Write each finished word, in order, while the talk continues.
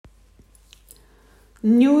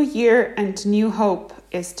New Year and New Hope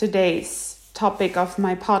is today's topic of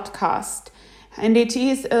my podcast, and it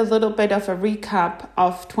is a little bit of a recap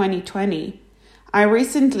of 2020. I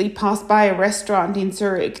recently passed by a restaurant in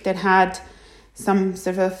Zurich that had some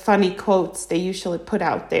sort of funny quotes they usually put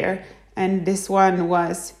out there, and this one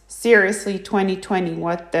was, "Seriously, 2020,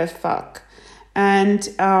 what the fuck?" And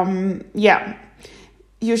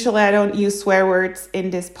usually I don't use swear words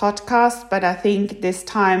in this podcast, but I think this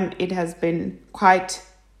time it has been quite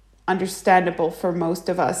understandable for most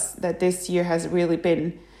of us that this year has really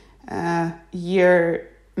been a year.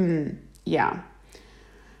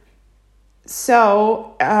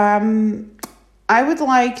 So I would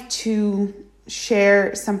like to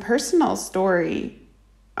share some personal story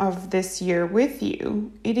of this year with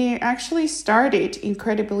you. It actually started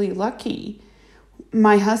incredibly lucky.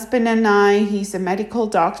 My husband and I, he's a medical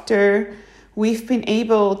doctor. We've been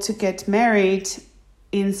able to get married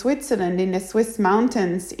in Switzerland, in the Swiss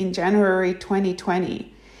mountains in January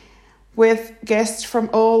 2020, with guests from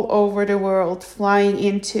all over the world flying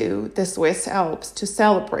into the Swiss Alps to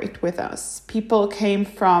celebrate with us. People came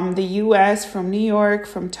from the US, from New York,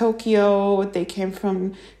 from Tokyo, they came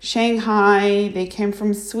from Shanghai, they came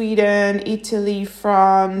from Sweden, Italy,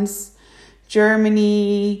 France,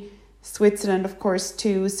 Germany, Switzerland, of course,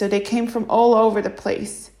 too. So they came from all over the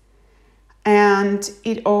place. And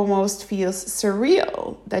it almost feels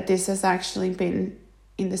surreal that this has actually been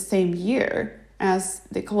in the same year as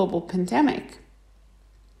the global pandemic.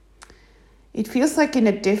 It feels like in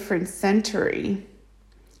a different century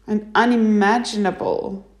and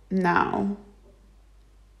unimaginable now.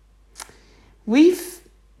 We've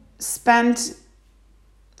spent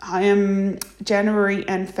January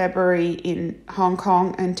and February in Hong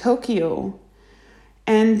Kong and Tokyo.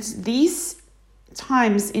 And these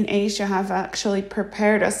times in Asia have actually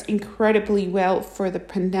prepared us incredibly well for the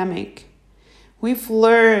pandemic. We've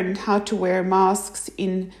learned how to wear masks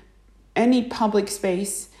in any public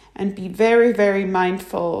space and be very, very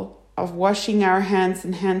mindful of washing our hands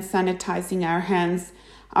and hand sanitizing our hands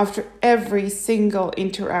after every single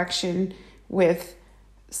interaction with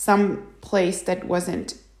some place that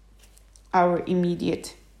wasn't our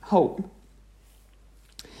immediate home.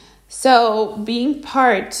 So being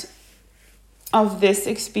part of this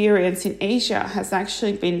experience in Asia has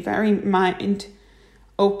actually been very mind-opening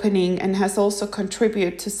and has also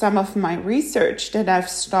contributed to some of my research that I've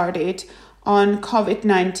started on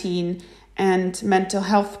COVID-19 and mental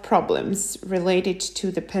health problems related to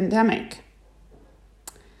the pandemic.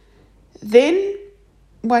 Then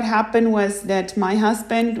what happened was that my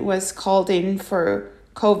husband was called in for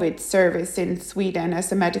COVID service in Sweden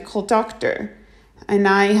as a medical doctor. And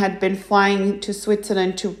I had been flying to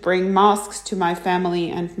Switzerland to bring masks to my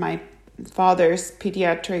family and my father's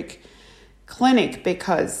pediatric clinic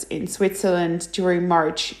because in Switzerland during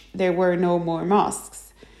March there were no more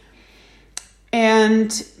masks.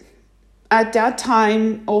 And at that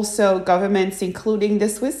time also governments, including the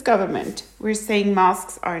Swiss government, were saying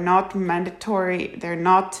masks are not mandatory, they're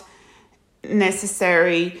not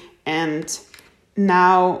necessary, and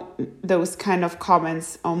now those kind of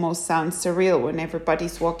comments almost sound surreal when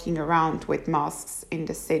everybody's walking around with masks in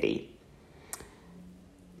the city.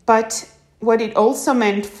 But what it also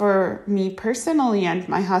meant for me personally and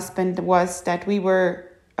my husband was that we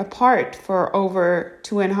were apart for over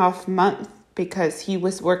 2.5 months because he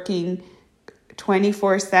was working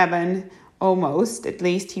 24/7 almost. At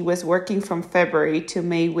least he was working from February to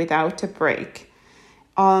May without a break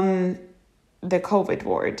on the COVID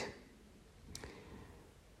ward.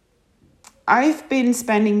 I've been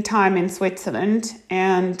spending time in Switzerland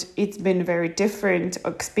and it's been a very different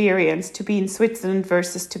experience to be in Switzerland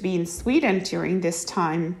versus to be in Sweden during this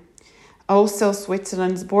time. Also,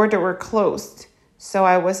 Switzerland's border were closed, so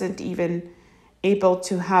I wasn't even able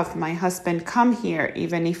to have my husband come here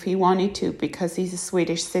even if he wanted to because he's a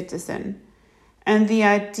Swedish citizen. And the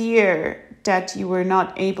idea that you were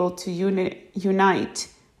not able to unite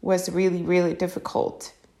was really, really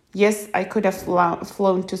difficult. Yes, I could have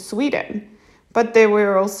flown to Sweden, but there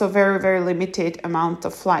were also very, very limited amount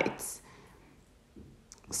of flights.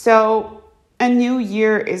 So a new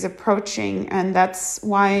year is approaching, and that's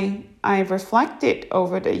why I reflected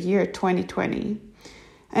over the year 2020.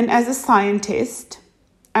 And as a scientist,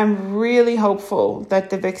 I'm really hopeful that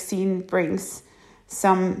the vaccine brings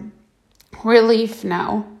some relief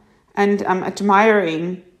now. And I'm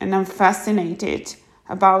admiring and I'm fascinated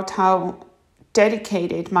about how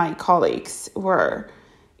dedicated my colleagues were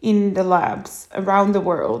in the labs around the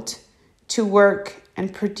world to work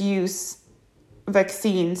and produce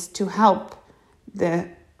vaccines to help the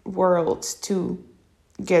world to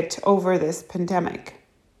get over this pandemic.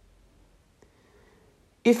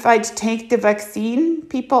 If I'd take the vaccine,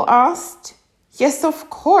 people asked. Yes, of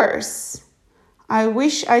course. I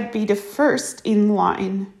wish I'd be the first in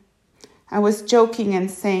line. I was joking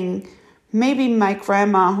and saying, maybe my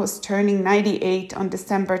grandma, who's turning 98 on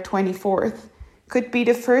December 24th, could be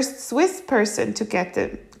the first Swiss person to get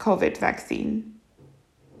the COVID vaccine.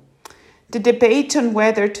 The debate on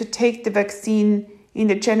whether to take the vaccine in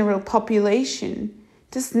the general population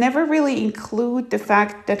does never really include the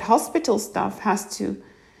fact that hospital staff has to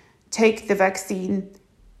take the vaccine,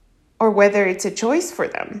 or whether it's a choice for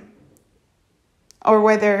them, or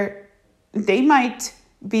whether they might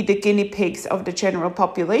be the guinea pigs of the general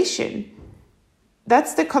population.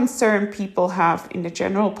 That's the concern people have in the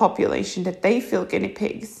general population, that they feel guinea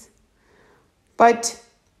pigs. But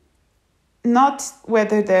not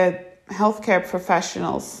whether the healthcare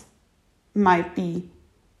professionals might be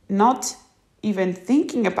not even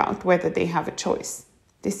thinking about whether they have a choice.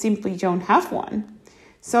 They simply don't have one.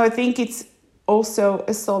 So I think it's also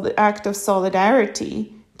a solid act of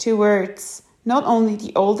solidarity towards not only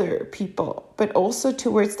the older people, but also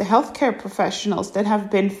towards the healthcare professionals that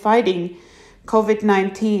have been fighting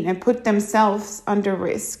COVID-19 and put themselves under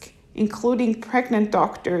risk, including pregnant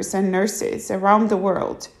doctors and nurses around the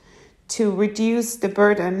world, to reduce the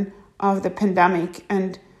burden of the pandemic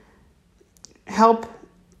and help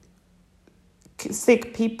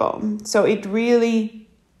sick people. So it really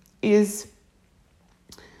is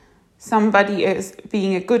somebody is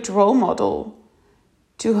being a good role model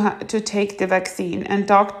to take the vaccine, and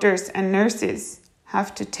doctors and nurses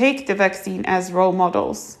have to take the vaccine as role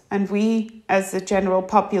models. And we, as the general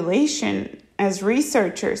population, as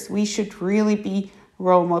researchers, we should really be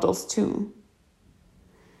role models too.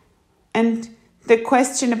 And the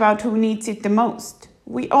question about who needs it the most,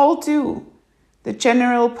 we all do. The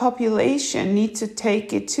general population needs to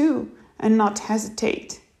take it too and not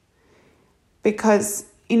hesitate. Because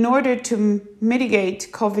in order to mitigate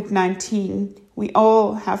COVID-19, we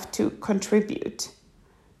all have to contribute.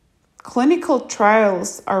 Clinical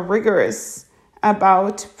trials are rigorous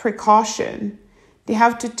about precaution. They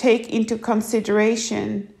have to take into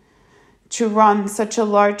consideration to run such a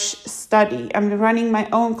large study. I'm running my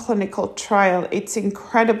own clinical trial. It's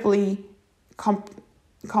incredibly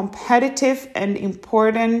competitive and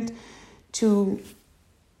important to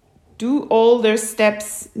do all the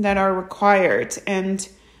steps that are required. And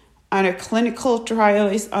a clinical trial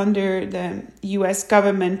is under the US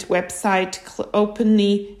government website,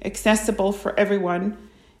 openly accessible for everyone.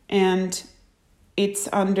 And it's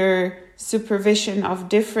under supervision of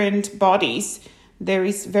different bodies. There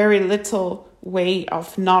is very little way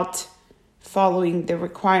of not following the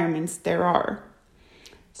requirements there are.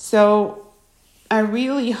 So I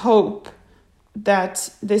really hope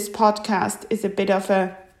that this podcast is a bit of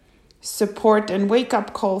a support and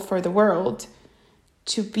wake-up call for the world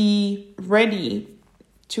to be ready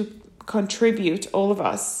to contribute, all of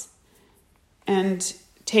us, and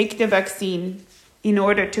take the vaccine in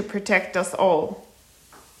order to protect us all.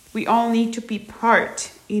 We all need to be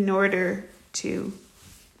part in order to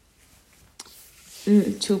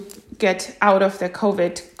get out of the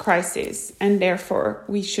COVID crisis, and therefore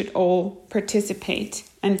we should all participate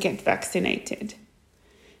and get vaccinated.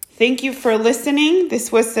 Thank you for listening.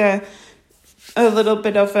 This was a little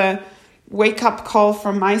bit of a wake-up call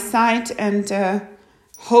from my side and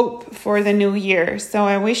hope for the new year. So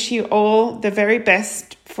I wish you all the very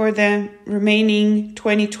best for the remaining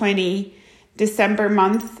 2020 December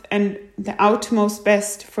month and the utmost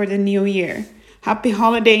best for the new year. Happy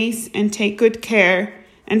holidays and take good care.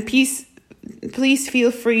 And please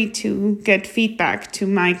feel free to get feedback to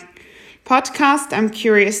my podcast. I'm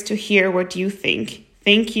curious to hear what you think.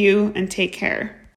 Thank you and take care.